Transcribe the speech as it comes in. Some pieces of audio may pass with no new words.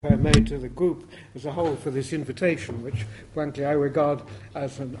made to the group as a whole for this invitation, which frankly I regard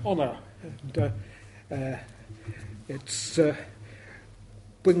as an honour. And it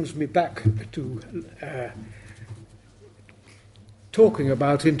brings me back to talking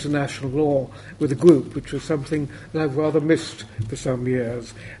about international law with a group, which was something that I've rather missed for some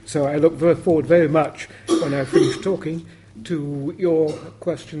years. So I look forward very much, when I finish talking, to your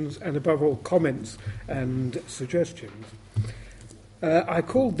questions and above all comments and suggestions. I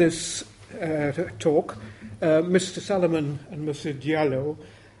called this talk Mr. Salomon and Mr. Diallo,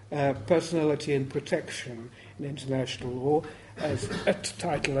 Personality and Protection in International Law, as a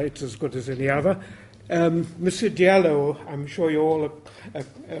title it's as good as any other. Mr. Diallo, I'm sure you're all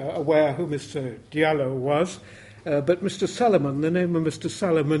aware who Mr. Diallo was, but Mr. Salomon, the name of Mr.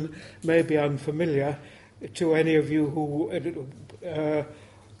 Salomon may be unfamiliar to any of you who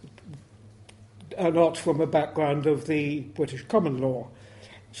are not from a background of the British common law.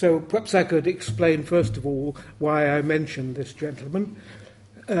 So perhaps I could explain first of all why I mentioned this gentleman.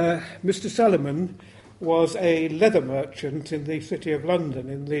 Mr. Salomon was a leather merchant in the city of London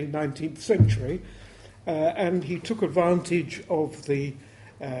in the 19th century, and he took advantage of the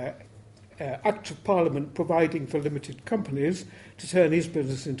Act of Parliament providing for limited companies to turn his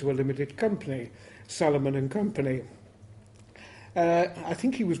business into a limited company, Salomon and Company. I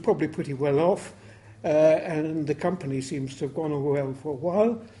think he was probably pretty well off, and the company seems to have gone well for a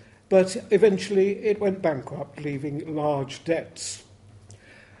while, but eventually it went bankrupt, leaving large debts.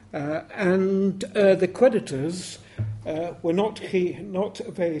 And the creditors were not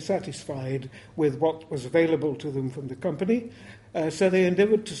very satisfied with what was available to them from the company, so they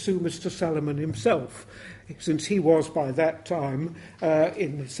endeavoured to sue Mr. Salomon himself, since he was by that time,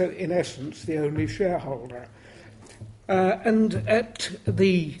 in essence, the only shareholder. And at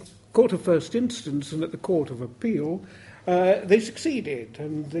the Court of First Instance and at the Court of Appeal, they succeeded,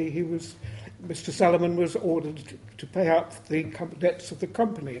 and Mr. Salomon was ordered to pay up the debts of the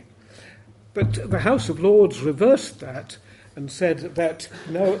company. But the House of Lords reversed that and said that,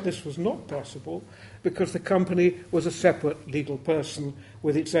 no, this was not possible because the company was a separate legal person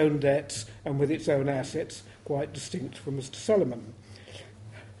with its own debts and with its own assets, quite distinct from Mr. Salomon.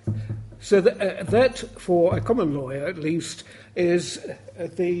 So that, for a common lawyer at least, is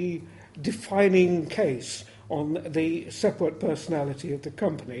the defining case on the separate personality of the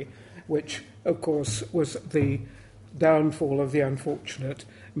company, which, of course, was the downfall of the unfortunate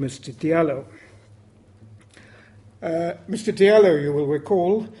Mr. Diallo. Mr. Diallo, you will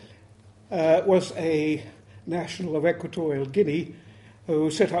recall, was a national of Equatorial Guinea who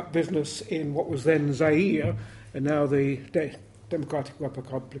set up business in what was then Zaire, and now the Democratic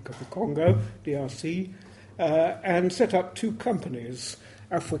Republic of the Congo, DRC, and set up two companies,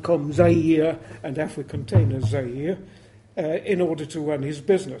 Africom Zaire and Africontainer Zaire, in order to run his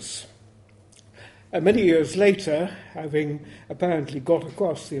business. Many years later, having apparently got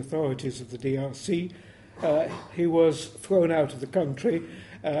across the authorities of the DRC, he was thrown out of the country,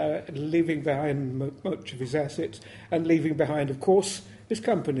 leaving behind much of his assets, and leaving behind, of course, his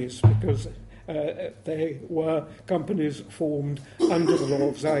companies, because they were companies formed under the law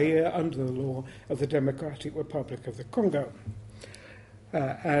of Zaire, under the law of the Democratic Republic of the Congo.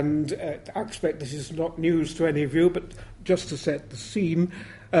 And I expect this is not news to any of you, but just to set the scene,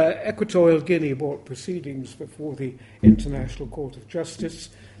 Equatorial Guinea brought proceedings before the International Court of Justice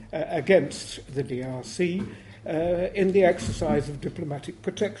against the DRC in the exercise of diplomatic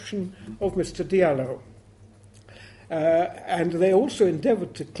protection of Mr. Diallo. And they also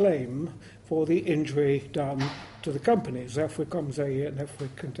endeavoured to claim for the injury done to the companies, Africom Zaire and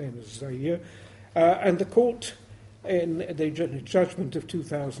Africontainer Zaire. And the court, in the judgment of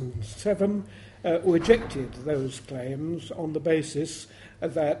 2007, rejected those claims on the basis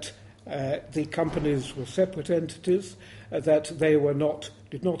that the companies were separate entities, that they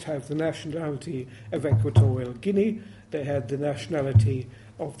did not have the nationality of Equatorial Guinea. They had the nationality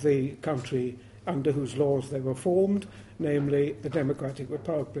of the country under whose laws they were formed, namely the Democratic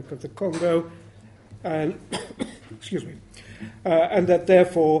Republic of the Congo, and and that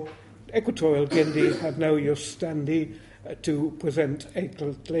therefore Equatorial Guinea had no jus standi to present a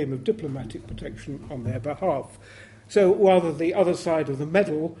claim of diplomatic protection on their behalf. So rather the other side of the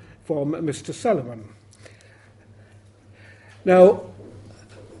medal from Mr. Salomon. Now,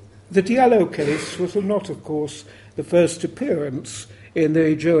 the Diallo case was not, of course, the first appearance in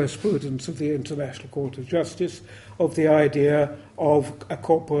the jurisprudence of the International Court of Justice of the idea of a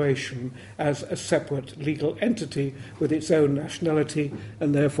corporation as a separate legal entity with its own nationality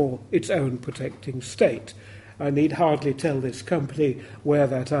and therefore its own protecting state. I need hardly tell this company where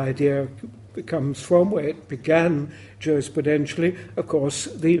that idea comes from, where it began jurisprudentially, of course,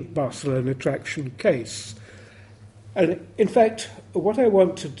 the Barcelona Traction case. And in fact, what I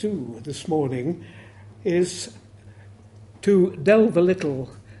want to do this morning is to delve a little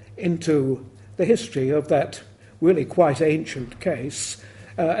into the history of that really quite ancient case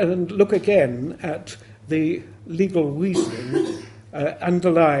and look again at the legal reasoning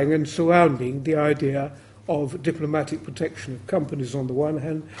underlying and surrounding the idea of diplomatic protection of companies on the one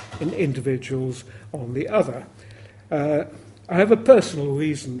hand and individuals on the other. I have a personal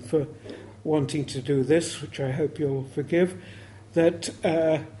reason for wanting to do this, which I hope you'll forgive, that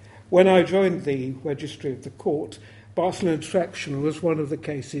when I joined the registry of the court, Barcelona Traction was one of the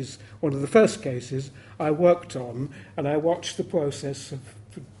first cases I worked on, and I watched the process of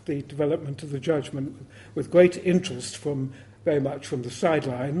the development of the judgment with great interest very much from the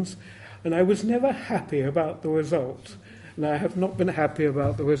sidelines, and I was never happy about the result, and I have not been happy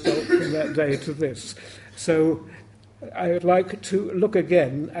about the result from that day to this. So I would like to look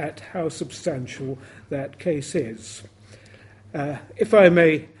again at how substantial that case is. If I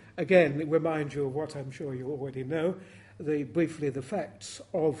may again remind you of what I'm sure you already know, briefly the facts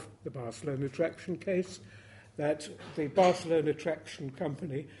of the Barcelona Traction case, that the Barcelona Traction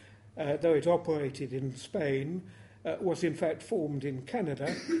Company, though it operated in Spain, was in fact formed in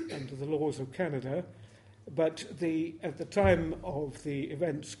Canada under the laws of Canada, but at the time of the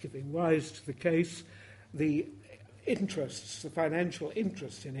events giving rise to the case, the financial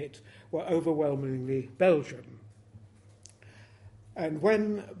interests in it were overwhelmingly Belgian. And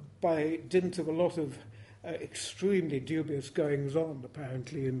when, by dint of a lot of extremely dubious goings-on,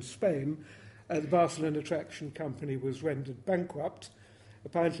 apparently, in Spain, the Barcelona Traction Company was rendered bankrupt,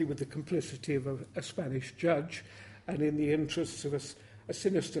 apparently with the complicity of a Spanish judge, and in the interests of a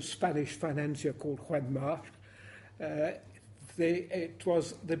sinister Spanish financier called Juan March. It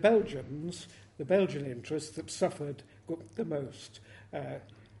was the Belgian interests that suffered the most.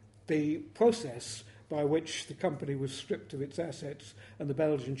 The process by which the company was stripped of its assets and the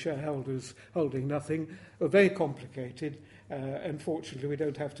Belgian shareholders holding nothing were very complicated. Unfortunately, we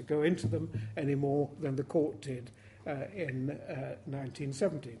don't have to go into them any more than the court did in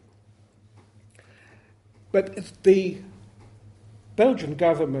 1970. But the Belgian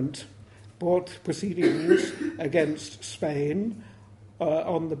government brought proceedings against Spain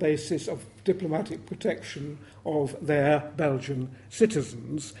on the basis of diplomatic protection of their Belgian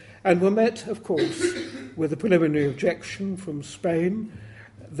citizens, and were met, of course, with a preliminary objection from Spain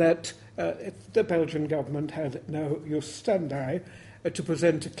that the Belgian government had no jus standi to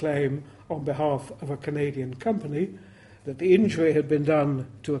present a claim on behalf of a Canadian company, that the injury had been done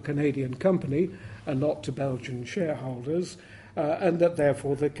to a Canadian company and not to Belgian shareholders, and that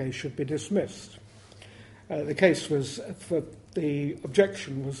therefore the case should be dismissed. The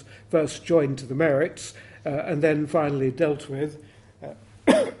objection was first joined to the merits and then finally dealt with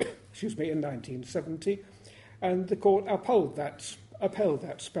in 1970, and the court upheld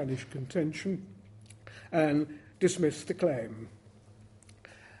that Spanish contention and dismissed the claim.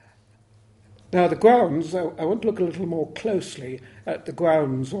 Now, the grounds, I want to look a little more closely at the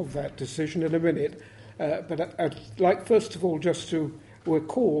grounds of that decision in a minute, but I'd like, first of all, just to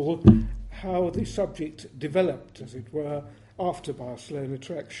recall how the subject developed, as it were, after Barcelona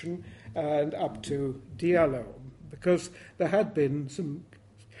Traction and up to Diallo, because there had been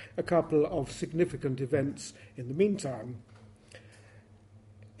a couple of significant events in the meantime.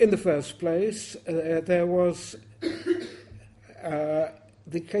 In the first place, there was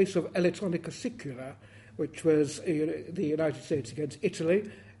the case of Elettronica Sicula, which was the United States against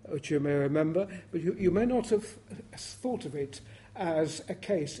Italy, which you may remember, but you may not have thought of it as a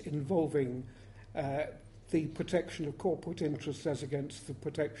case involving the protection of corporate interests as against the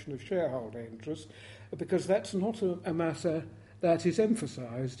protection of shareholder interests, because that's not a matter that is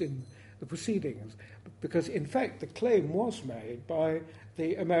emphasized in the proceedings. Because, in fact, the claim was made by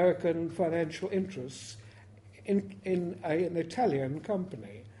the American financial interests in an Italian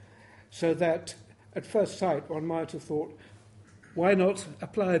company, so that at first sight one might have thought, why not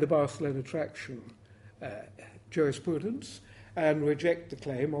apply the Barcelona Traction jurisprudence and reject the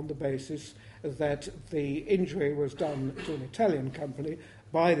claim on the basis that the injury was done to an Italian company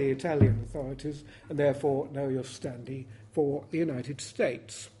by the Italian authorities and therefore no jus standi for the United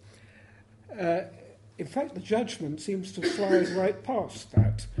States. In fact, the judgment seems to slide right past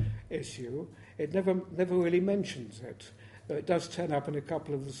that issue. It never really mentions it, though it does turn up in a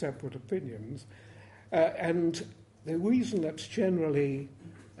couple of the separate opinions. And the reason that's generally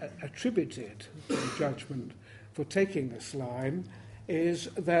attributed to the judgment for taking this line is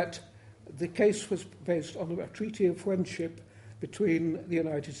that the case was based on a treaty of friendship between the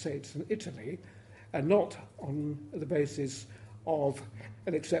United States and Italy, and not on the basis of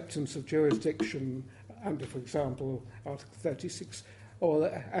an acceptance of jurisdiction under, for example, Article 36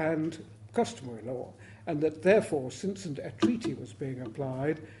 and customary law, and that therefore, since a treaty was being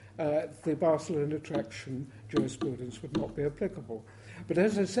applied, the Barcelona Traction jurisprudence would not be applicable. But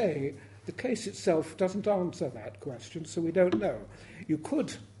as I say, the case itself doesn't answer that question, so we don't know. You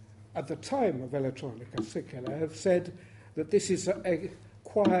could, at the time of Electronica Sicula, have said that this is a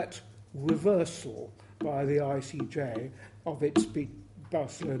quiet reversal by the ICJ of its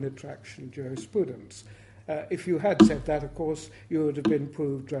Barcelona Traction jurisprudence. If you had said that, of course, you would have been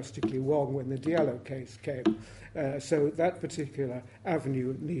proved drastically wrong when the Diallo case came. So that particular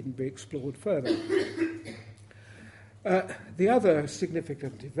avenue needn't be explored further. The other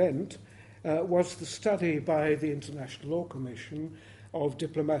significant event was the study by the International Law Commission of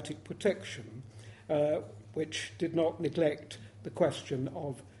diplomatic protection, which did not neglect the question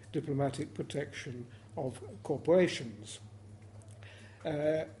of diplomatic protection of corporations.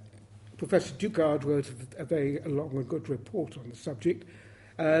 Professor Dugard wrote a very long and good report on the subject,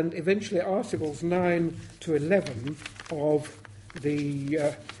 and eventually Articles 9 to 11 of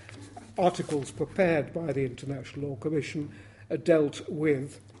the articles prepared by the International Law Commission dealt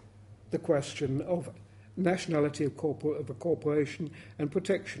with the question of nationality of a corporation and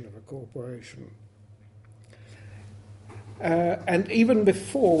protection of a corporation. And even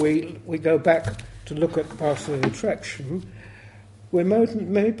before we go back to look at Barcelona Traction, we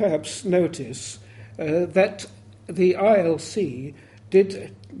may perhaps notice that the ILC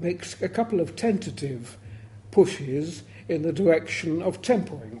did make a couple of tentative pushes in the direction of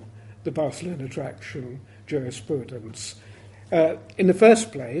tempering the Barcelona Traction jurisprudence. In the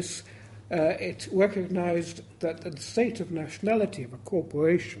first place, it recognised that the state of nationality of a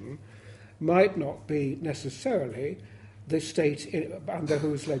corporation might not be necessarily the state under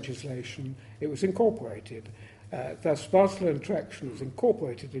whose legislation it was incorporated. Thus, Barcelona Traction was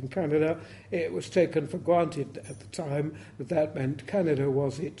incorporated in Canada. It was taken for granted at the time that that meant Canada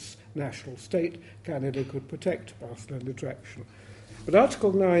was its national state. Canada could protect Barcelona Traction. But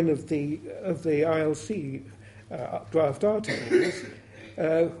Article 9 of the ILC draft articles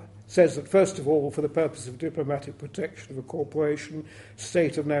says that, first of all, for the purpose of diplomatic protection of a corporation,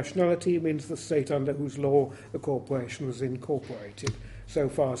 state of nationality means the state under whose law the corporation was incorporated. So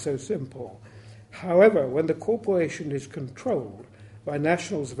far, so simple. However, when the corporation is controlled by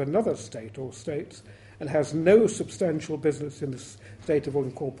nationals of another state or states and has no substantial business in the state of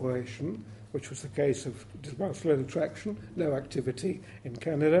incorporation, which was the case of Barcelona Traction, no activity in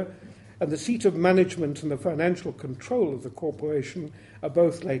Canada, and the seat of management and the financial control of the corporation are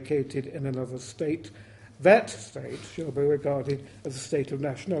both located in another state, that state shall be regarded as a state of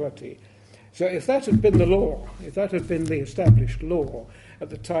nationality. So if that had been the law, if that had been the established law at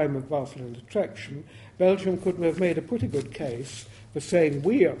the time of Barcelona Traction, Belgium could have made a pretty good case for saying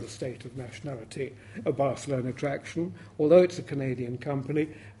we are the state of nationality of Barcelona Traction, although it's a Canadian company,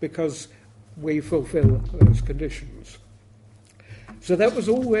 because we fulfill those conditions. So that was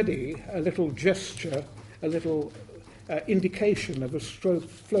already a little gesture, a little indication of a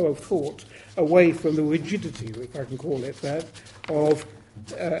flow of thought away from the rigidity, if I can call it that, of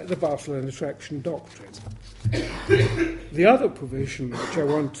the Barcelona Traction doctrine. The other provision which I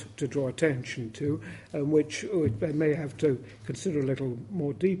want to draw attention to, and which I may have to consider a little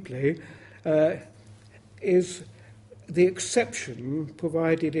more deeply, is the exception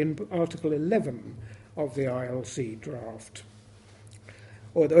provided in Article 11 of the ILC draft.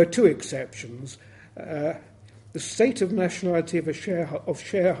 Or there are two exceptions. The state of nationality of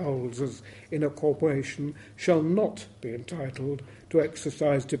shareholders in a corporation shall not be entitled to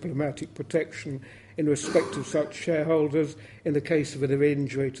exercise diplomatic protection in respect of such shareholders in the case of an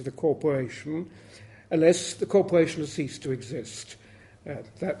injury to the corporation, unless the corporation has ceased to exist.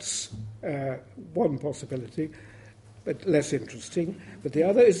 That's one possibility, but less interesting. But the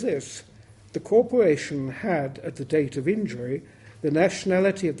other is this. The corporation had, at the date of injury, the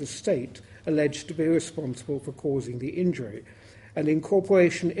nationality of the state alleged to be responsible for causing the injury, and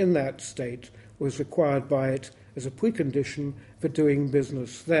incorporation in that state was required by it as a precondition for doing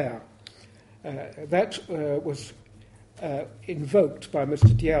business there. That was invoked by Mr.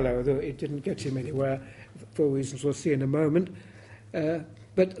 Diallo, though it didn't get him anywhere for reasons we'll see in a moment.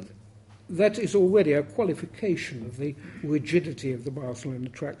 But that is already a qualification of the rigidity of the Barcelona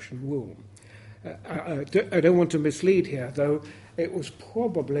Traction rule. I don't want to mislead here, though. It was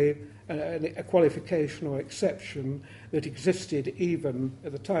probably a qualification or exception that existed even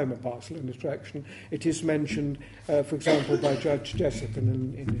at the time of Barcelona Traction. It is mentioned, for example, by Judge Jessup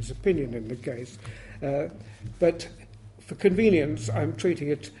in his opinion in the case. But for convenience, I'm treating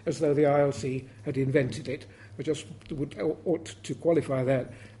it as though the ILC had invented it. I just ought to qualify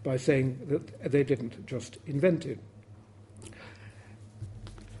that by saying that they didn't just invent it.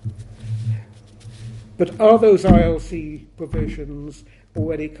 But are those ILC provisions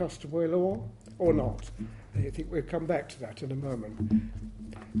already customary law or not? I think we'll come back to that in a moment.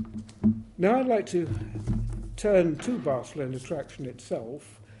 Now I'd like to turn to Barcelona Traction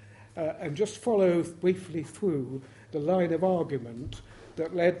itself and just follow briefly through the line of argument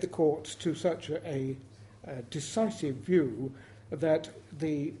that led the court to such a decisive view that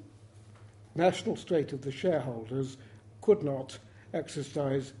the national state of the shareholders could not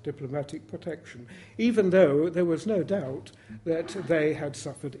exercise diplomatic protection, even though there was no doubt that they had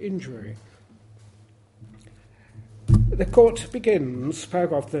suffered injury. The court begins,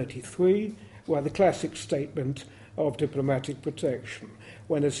 paragraph 33, where the classic statement of diplomatic protection.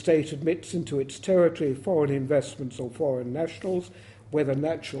 When a state admits into its territory foreign investments or foreign nationals, whether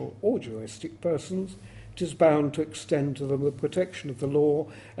natural or juristic persons, it is bound to extend to them the protection of the law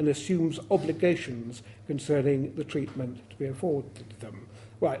and assumes obligations concerning the treatment to be afforded them.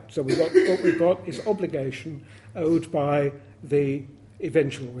 Right, so what we've got is obligation owed by the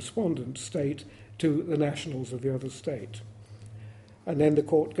eventual respondent state to the nationals of the other state. And then the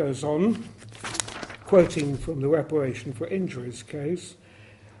court goes on, quoting from the reparation for injuries case,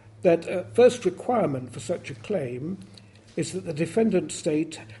 that a first requirement for such a claim is that the defendant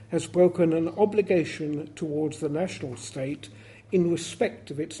state has broken an obligation towards the national state in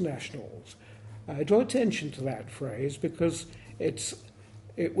respect of its nationals. I draw attention to that phrase because it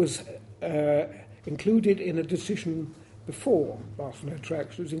was included in a decision before Barcelona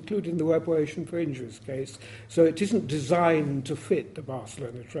Traction. It was included in the reparation for injuries case, so it isn't designed to fit the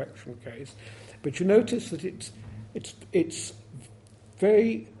Barcelona Traction case. But you notice that it's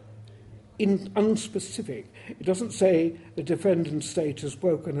very unspecific. It doesn't say the defendant state has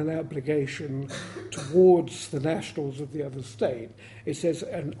broken an obligation towards the nationals of the other state. It says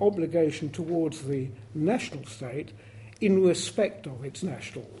an obligation towards the national state in respect of its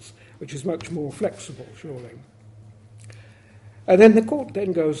nationals, which is much more flexible, surely. And then the court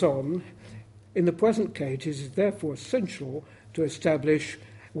then goes on, in the present case, it is therefore essential to establish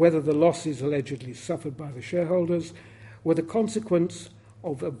whether the losses allegedly suffered by the shareholders were the consequence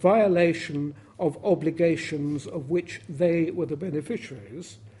of a violation of obligations of which they were the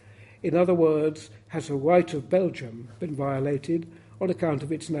beneficiaries. In other words, has a right of Belgium been violated on account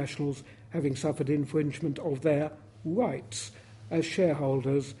of its nationals having suffered infringement of their rights as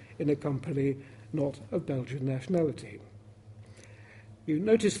shareholders in a company not of Belgian nationality? You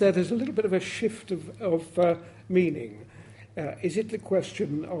notice there's a little bit of a shift of meaning. Is it the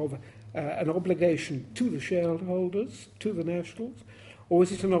question of an obligation to the shareholders, to the nationals, or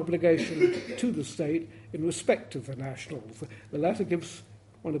is it an obligation to the state in respect of the nationals? The latter gives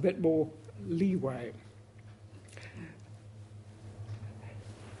one a bit more leeway.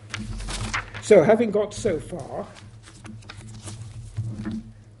 So, having got so far,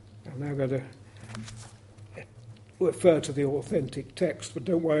 I'm now going to refer to the authentic text, but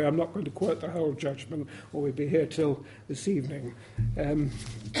don't worry, I'm not going to quote the whole judgment, or we'll be here till this evening.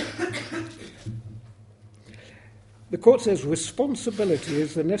 The court says responsibility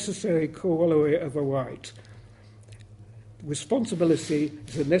is the necessary corollary of a right. Responsibility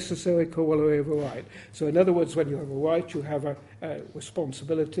is a necessary corollary of a right. So in other words, when you have a right, you have a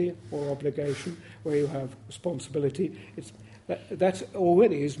responsibility or obligation. Where you have responsibility, that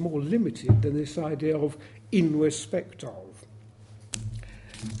already is more limited than this idea of in respect of.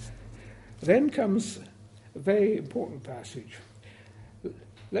 Then comes a very important passage.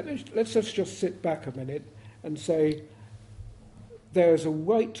 Let's just sit back a minute and say there is a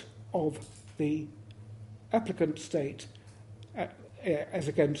right of the applicant state as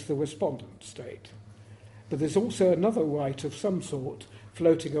against the respondent state. But there's also another right of some sort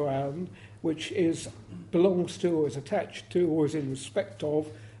floating around which belongs to or is attached to or is in respect of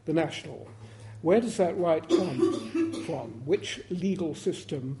the national. Where does that right come from? Which legal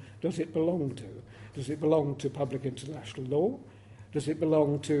system does it belong to? Does it belong to public international law? Does it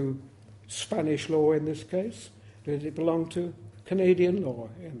belong to Spanish law in this case? Does it belong to Canadian law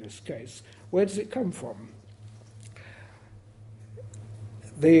in this case? Where does it come from?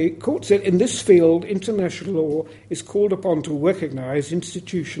 The court said, in this field, international law is called upon to recognise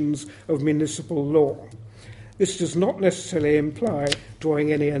institutions of municipal law. This does not necessarily imply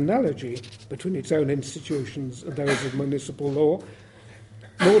drawing any analogy between its own institutions and those of municipal law,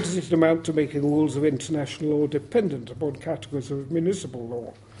 nor does it amount to making rules of international law dependent upon categories of municipal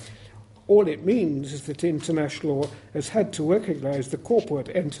law. All it means is that international law has had to recognise the corporate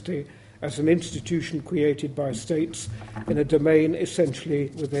entity as an institution created by states in a domain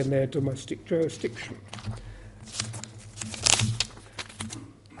essentially within their domestic jurisdiction.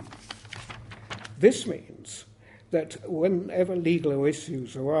 This means that whenever legal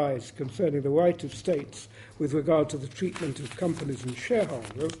issues arise concerning the right of states with regard to the treatment of companies and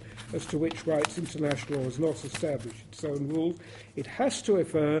shareholders, as to which rights international law has not established its own rules, it has to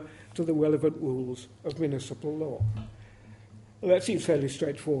refer to the relevant rules of municipal law. Well, that seems fairly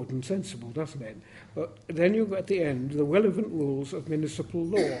straightforward and sensible, doesn't it? But then you've got at the end the relevant rules of municipal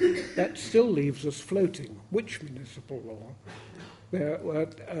law. That still leaves us floating. Which municipal law?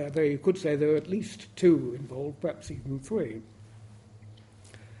 There you could say there are at least two involved, perhaps even three.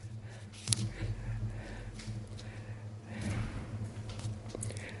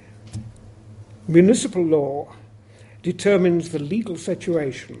 Municipal law determines the legal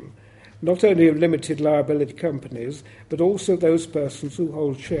situation not only of limited liability companies, but also those persons who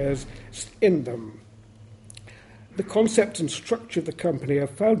hold shares in them. The concept and structure of the company are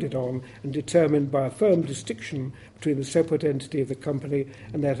founded on and determined by a firm distinction between the separate entity of the company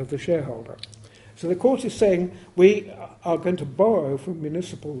and that of the shareholder. So the court is saying we are going to borrow from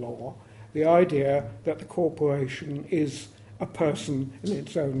municipal law the idea that the corporation is a person in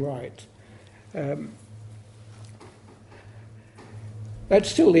its own right. That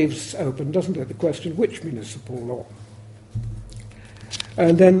still leaves open, doesn't it, the question which municipal law?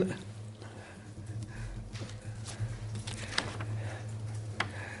 And then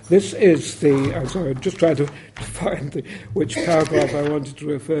this is the, I'm sorry, I'm just trying to find which paragraph I wanted to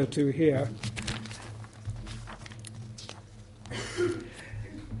refer to here.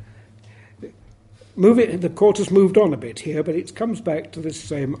 The court has moved on a bit here, but it comes back to this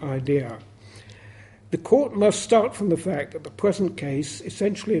same idea. The court must start from the fact that the present case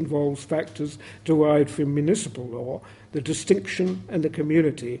essentially involves factors derived from municipal law, the distinction and the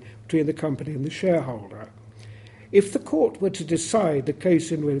community between the company and the shareholder. If the court were to decide the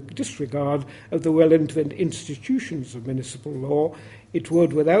case in disregard of the relevant institutions of municipal law, it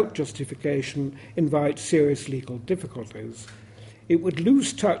would, without justification, invite serious legal difficulties. It would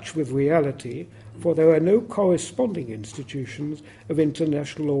lose touch with reality, for there are no corresponding institutions of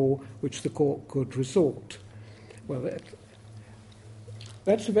international law which the court could resort. Well,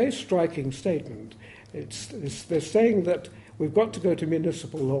 that's a very striking statement. They're saying that we've got to go to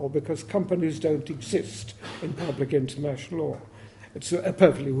municipal law because companies don't exist in public international law. It's a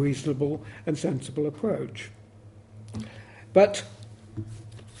perfectly reasonable and sensible approach. But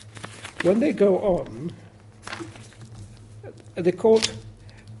when they go on, the court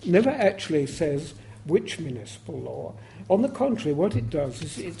never actually says which municipal law. On the contrary, what it does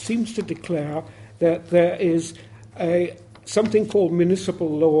is it seems to declare that there is something called municipal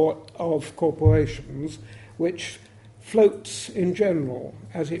law of corporations, which floats in general,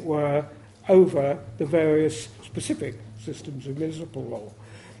 as it were, over the various specific systems of municipal law.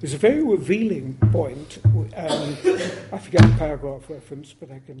 There's a very revealing point, I forget the paragraph reference,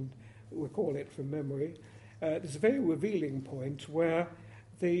 but I can recall it from memory. There's a very revealing point where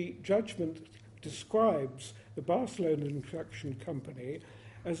the judgment describes the Barcelona Construction Company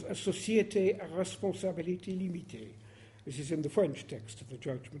as a société à responsabilité limitée. This is in the French text of the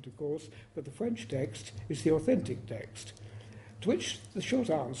judgment, of course, but the French text is the authentic text. To which the short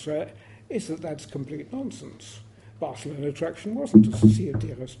answer is that that's complete nonsense. Barcelona Traction wasn't a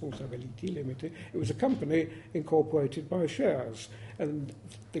société à responsabilité limitée. It was a company incorporated by shares. And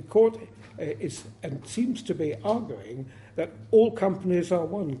the court seems to be arguing that all companies are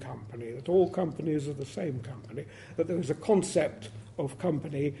one company, that all companies are the same company, that there is a concept of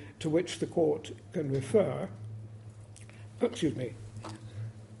company to which the court can refer.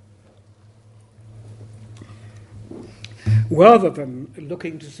 Rather than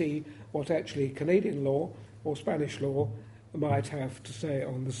looking to see what actually Canadian law or Spanish law might have to say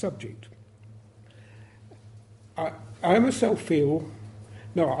on the subject. I myself feel,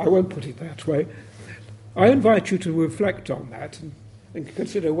 no, I won't put it that way. I invite you to reflect on that and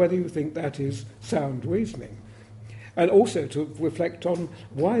consider whether you think that is sound reasoning, and also to reflect on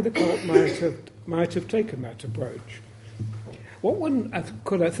why the court might have taken that approach. What one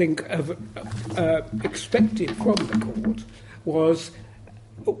could, I think, have expected from the court was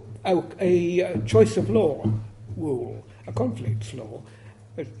a choice of law rule, a conflicts law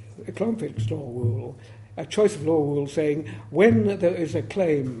rule, a choice of law rule saying when there is a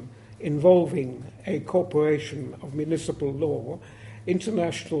claim involving a corporation of municipal law,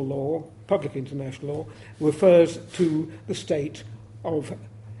 international law, public international law, refers to the state of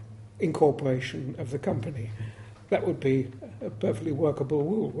incorporation of the company. That would be a perfectly workable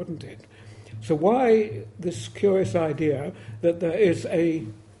rule, wouldn't it? So why this curious idea that there is a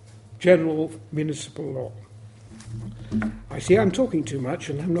general municipal law. I see I'm talking too much,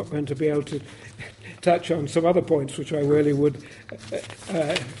 and I'm not going to be able to touch on some other points which I really would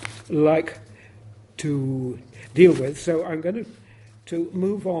like to deal with. So I'm going to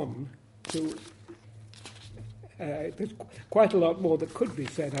move on to... there's quite a lot more that could be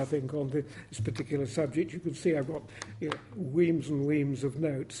said, I think, on this particular subject. You can see I've got reams and reams of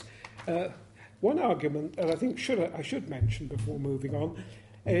notes. One argument that I think I should mention before moving on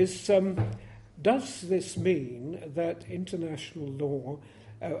is, does this mean that international law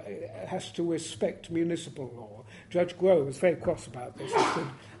has to respect municipal law? Judge Groh was very cross about this. He said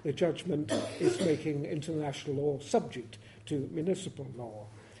the judgment is making international law subject to municipal law.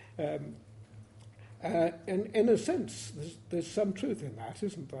 And in a sense, there's some truth in that,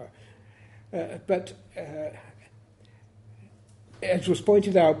 isn't there? But as was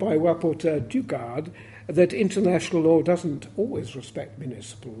pointed out by Rapporteur Dugard, that international law doesn't always respect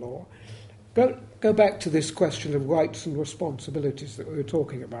municipal law. Go back to this question of rights and responsibilities that we were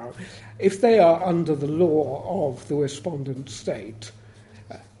talking about. If they are under the law of the respondent state,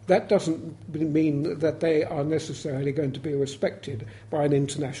 that doesn't mean that they are necessarily going to be respected by an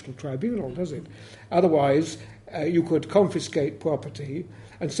international tribunal, does it? Otherwise, you could confiscate property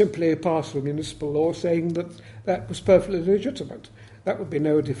and simply pass a municipal law saying that that was perfectly legitimate. That would be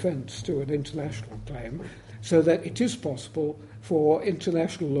no defence to an international claim, so that it is possible for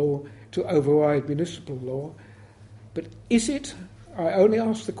international law to override municipal law. But is it, I only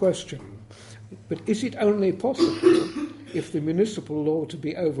ask the question, but is it only possible if the municipal law to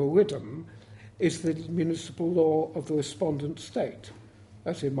be overridden is the municipal law of the respondent state?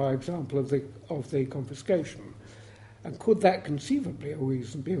 That's in my example of the confiscation. And could that conceivably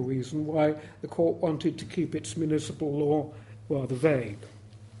be a reason why the court wanted to keep its municipal law rather vague?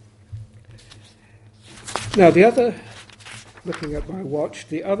 Now, looking at my watch,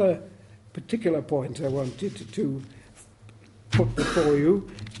 the other particular point I wanted to put before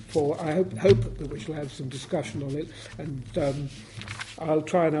you, I hope that we shall have some discussion on it, and I'll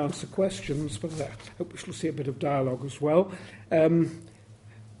try and answer questions, but I hope we shall see a bit of dialogue as well.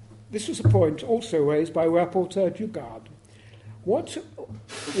 This was a point also raised by Rapporteur Dugard. What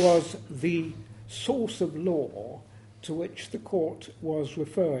was the source of law to which the court was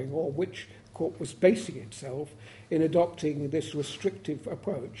referring, or which the court was basing itself in adopting this restrictive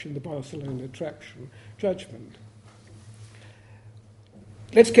approach in the Barcelona Traction judgment?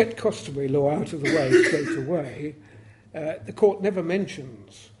 Let's get customary law out of the way straight away. The court never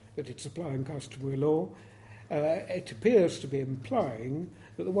mentions that it's applying customary law. It appears to be implying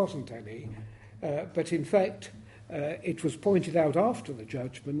that there wasn't any. But in fact, it was pointed out after the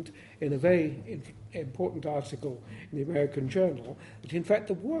judgment in a very important article in the American Journal that in fact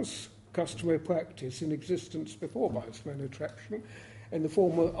there was customary practice in existence before Barcelona Traction in the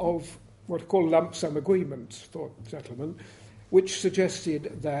form of what are called lump sum agreements for settlement, which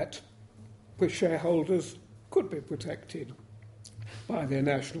suggested that shareholders could be protected by their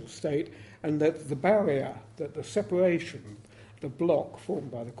national state, and that the barrier, that the separation, the block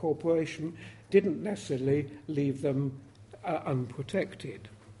formed by the corporation, didn't necessarily leave them unprotected.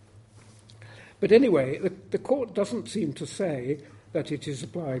 But anyway, the court doesn't seem to say that it is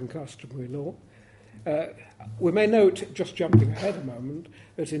applying customary law. We may note, just jumping ahead a moment,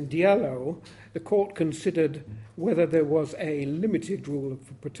 that in Diallo, the court considered whether there was a limited rule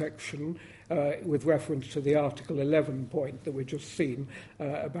of protection with reference to the Article 11 point that we've just seen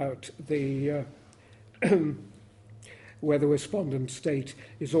about the where the respondent state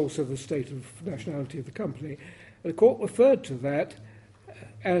is also the state of nationality of the company. The court referred to that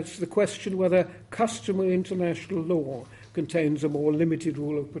as the question whether customary international law contains a more limited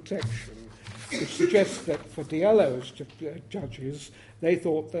rule of protection, which suggests that for Diallo's judges, they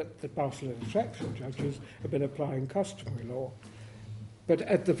thought that the Barcelona Traction judges had been applying customary law. But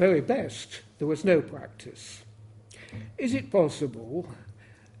at the very best, there was no practice. Is it possible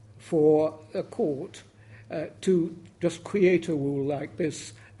for a court to just create a rule like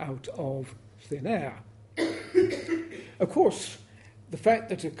this out of thin air? Of course, the fact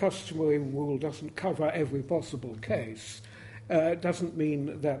that a customary rule doesn't cover every possible case doesn't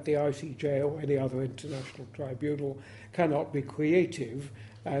mean that the ICJ or any other international tribunal cannot be creative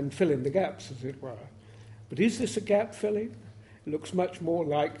and fill in the gaps, as it were. But is this a gap filling? It looks much more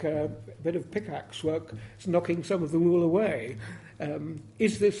like a bit of pickaxe work. It's knocking some of the rule away.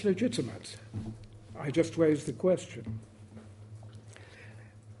 Is this legitimate? I just raised the question.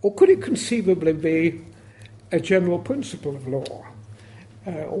 Or could it conceivably be a general principle of law,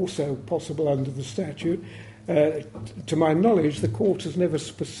 also possible under the statute? To my knowledge, the court has never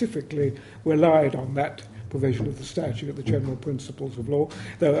specifically relied on that provision of the statute, the general principles of law,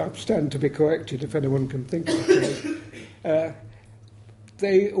 though I stand to be corrected if anyone can think of it.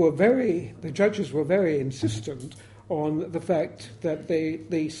 The judges were very insistent on the fact that the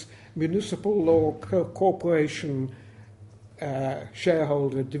municipal law corporation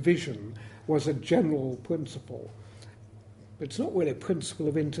shareholder division was a general principle. It's not really a principle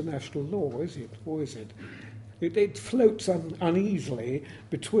of international law, is it? Or is it? It floats uneasily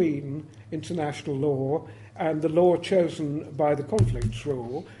between international law and the law chosen by the conflicts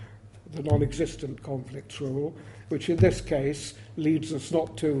rule, the non-existent conflicts rule, which in this case leads us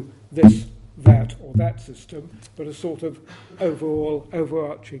not to this, that, or that system, but a sort of overall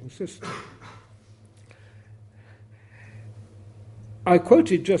overarching system. I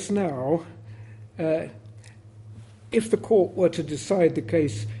quoted just now, if the court were to decide the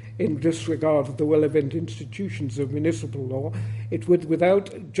case in disregard of the relevant institutions of municipal law, it would,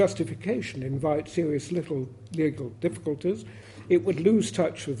 without justification, invite serious legal difficulties. It would lose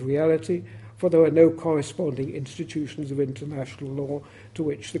touch with reality, for there are no corresponding institutions of international law to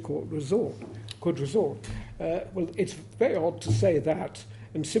which the court could resort. Well, it's very odd to say that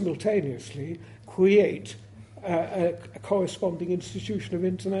and simultaneously create a corresponding institution of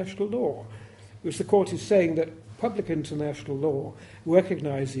international law, because the court is saying that public international law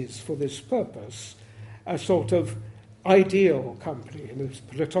recognises for this purpose a sort of ideal company, in this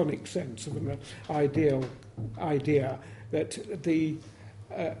Platonic sense of an ideal idea, that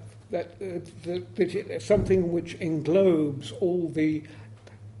something which englobes all the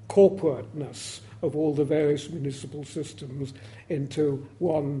corporateness of all the various municipal systems into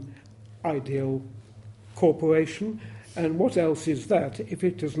one ideal corporation. And what else is that if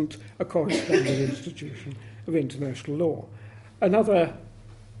it isn't a corresponding institution of international law? Another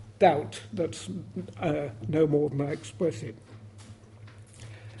doubt that's no more than I express it.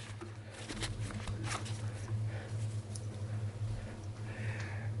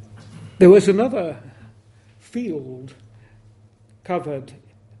 There was another field covered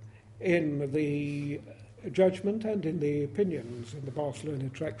in the judgment and in the opinions in the Barcelona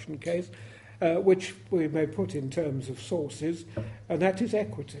Traction case, which we may put in terms of sources, and that is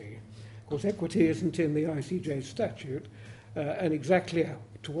equity. Of course, equity isn't in the ICJ statute, and exactly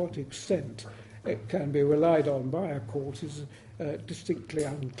to what extent it can be relied on by a court is distinctly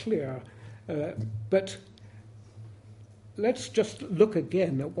unclear. But let's just look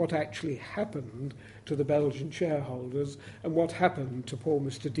again at what actually happened to the Belgian shareholders and what happened to poor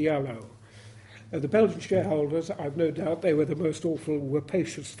Mr. Diallo. The Belgian shareholders, I've no doubt, they were the most awful,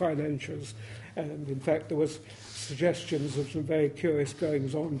 rapacious financiers, and in fact there was suggestions of some very curious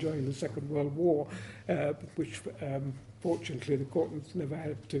goings-on during the Second World War, which fortunately the court has never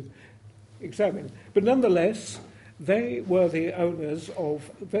had to examine. But nonetheless, they were the owners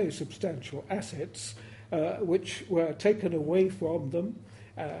of very substantial assets, which were taken away from them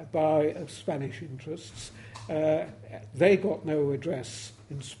by Spanish interests. They got no redress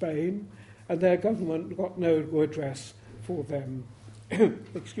in Spain, and their government got no redress for them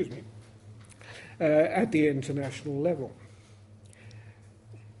excuse me, at the international level.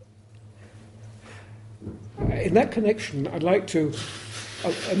 In that connection, I'd like to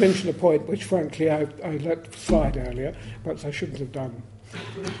mention a point which, frankly, I let slide earlier, perhaps I shouldn't have done.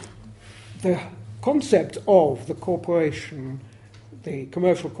 The concept of the corporation, the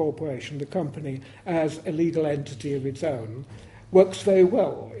commercial corporation, the company, as a legal entity of its own, works very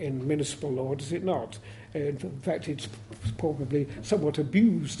well in municipal law, does it not? In fact, it's probably somewhat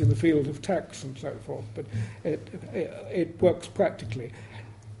abused in the field of tax and so forth, but it works practically.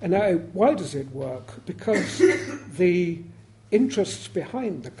 And now, why does it work? Because the interests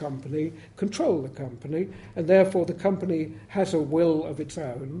behind the company control the company, and therefore the company has a will of its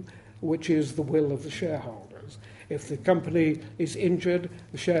own, which is the will of the shareholders. If the company is injured,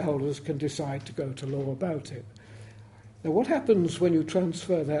 the shareholders can decide to go to law about it. Now, what happens when you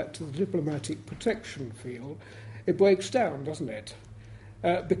transfer that to the diplomatic protection field? It breaks down, doesn't it?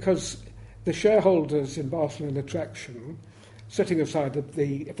 Because the shareholders in Barcelona Traction, setting aside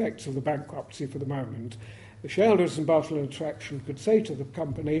the effects of the bankruptcy for the moment, the shareholders in Barcelona Traction could say to the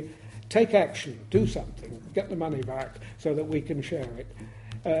company, take action, do something, get the money back so that we can share it.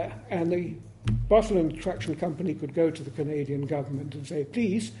 And the Barcelona Traction Company could go to the Canadian government and say,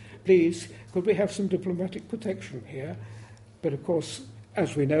 please, could we have some diplomatic protection here? But of course,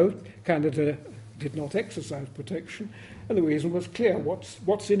 as we know, Canada did not exercise protection, and the reason was clear,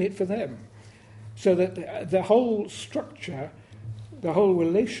 what's in it for them? So that the whole structure, the whole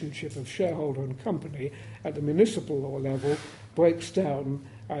relationship of shareholder and company at the municipal law level breaks down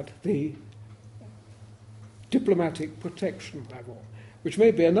at the diplomatic protection level, which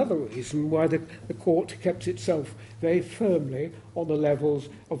may be another reason why the court kept itself very firmly on the levels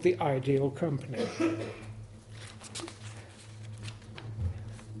of the ideal company.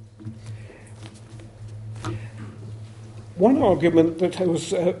 One argument that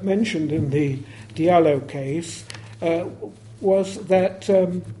was mentioned in the Diallo case was that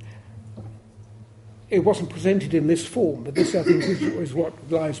it wasn't presented in this form, but this, I think, is what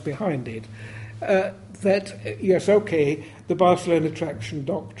lies behind it. That, yes, okay, the Barcelona Traction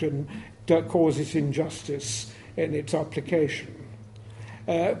Doctrine causes injustice in its application.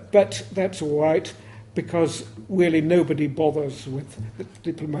 But that's all right, because really nobody bothers with the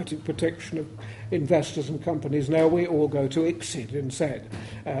diplomatic protection of investors and companies. Now we all go to ICSID instead,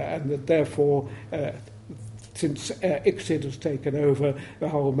 and that therefore, since ICSID has taken over, the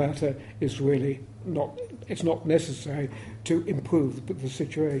whole matter is really it's not necessary to improve the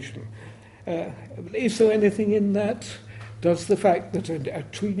situation. Is there anything in that? Does the fact that a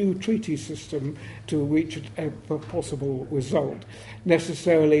new treaty system to reach a possible result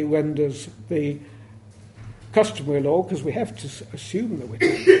necessarily renders the customary law, because we have to assume that we're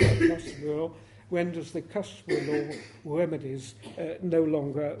talking about customary law, renders the customary law remedies no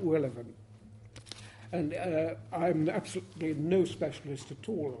longer relevant? And I'm absolutely no specialist at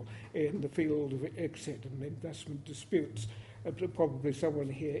all in the field of ICSID and investment disputes. Probably someone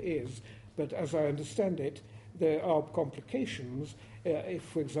here is. But as I understand it, there are complications if,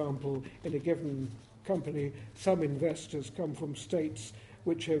 for example, in a given company, some investors come from states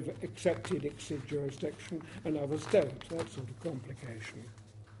which have accepted ICSID jurisdiction and others don't. That sort of complication.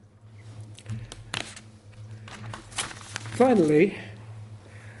 Finally,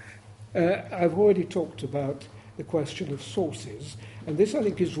 I've already talked about the question of sources, and this, I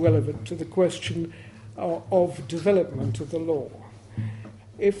think, is relevant to the question of development of the law.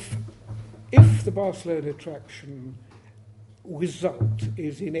 If the Barcelona Traction result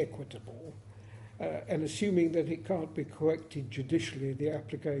is inequitable, and assuming that it can't be corrected judicially, the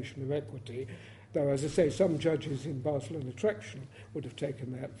application of equity, though, as I say, some judges in Barcelona Traction would have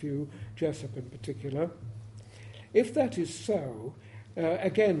taken that view, Jessup in particular. If that is so,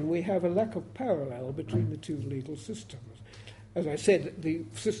 again, we have a lack of parallel between the two legal systems. As I said, the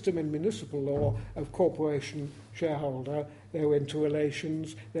system in municipal law of corporation, shareholder, their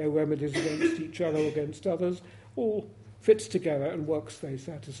interrelations, their remedies against each other, against others, all fits together and works very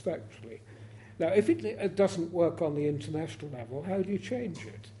satisfactorily. Now, if it doesn't work on the international level, how do you change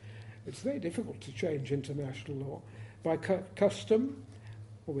it? It's very difficult to change international law. By custom,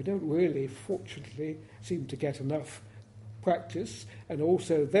 well, we don't really, fortunately, seem to get enough practice, and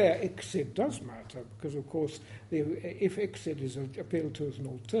also there ICSID does matter, because of course if ICSID is appealed to as an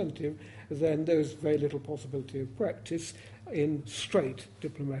alternative, then there's very little possibility of practice in straight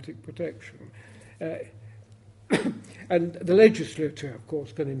diplomatic protection. And the legislature, of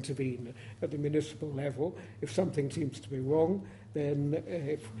course, can intervene at the municipal level. If something seems to be wrong, then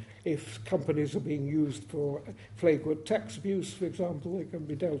if companies are being used for flagrant tax abuse, for example, they can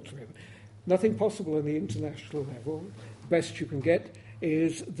be dealt with. Nothing possible on the international level. Best you can get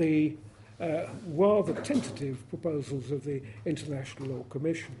is the rather tentative proposals of the International Law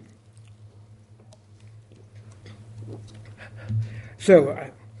Commission. So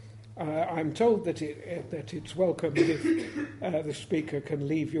I'm told that it's welcome if the speaker can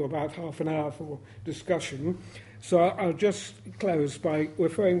leave you about half an hour for discussion. So I'll just close by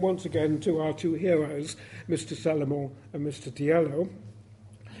referring once again to our two heroes, Mr. Salomon and Mr. Diallo.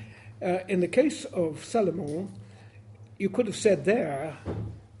 In the case of Salomon, you could have said there,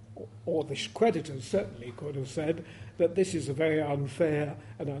 or the creditors certainly could have said, that this is a very unfair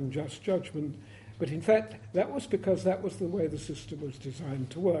and unjust judgment. But in fact, that was because that was the way the system was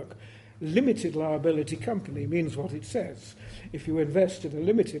designed to work. Limited liability company means what it says. If you invest in a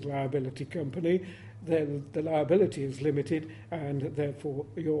limited liability company, then the liability is limited, and therefore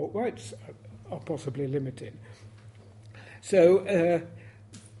your rights are possibly limited. So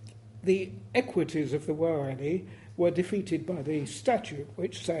the equities, if there were any, were defeated by the statute,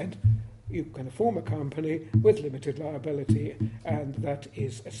 which said you can form a company with limited liability, and that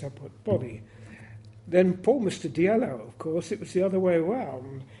is a separate body. Then poor Mr. Diallo, of course, it was the other way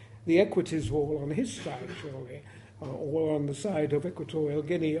around. The equities were all on his side, surely, or on the side of Equatorial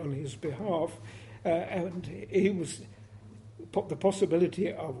Guinea on his behalf, and he was the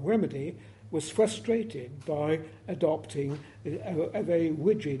possibility of remedy was frustrated by adopting a very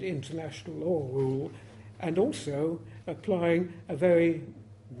rigid international law rule, and also applying a very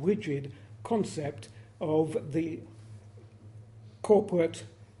rigid concept of the corporate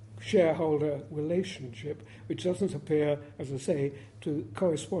shareholder relationship, which doesn't appear, as I say, to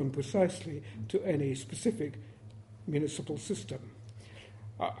correspond precisely to any specific municipal system.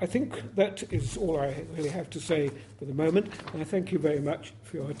 I think that is all I really have to say for the moment. And I thank you very much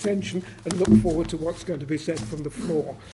for your attention and look forward to what's going to be said from the floor.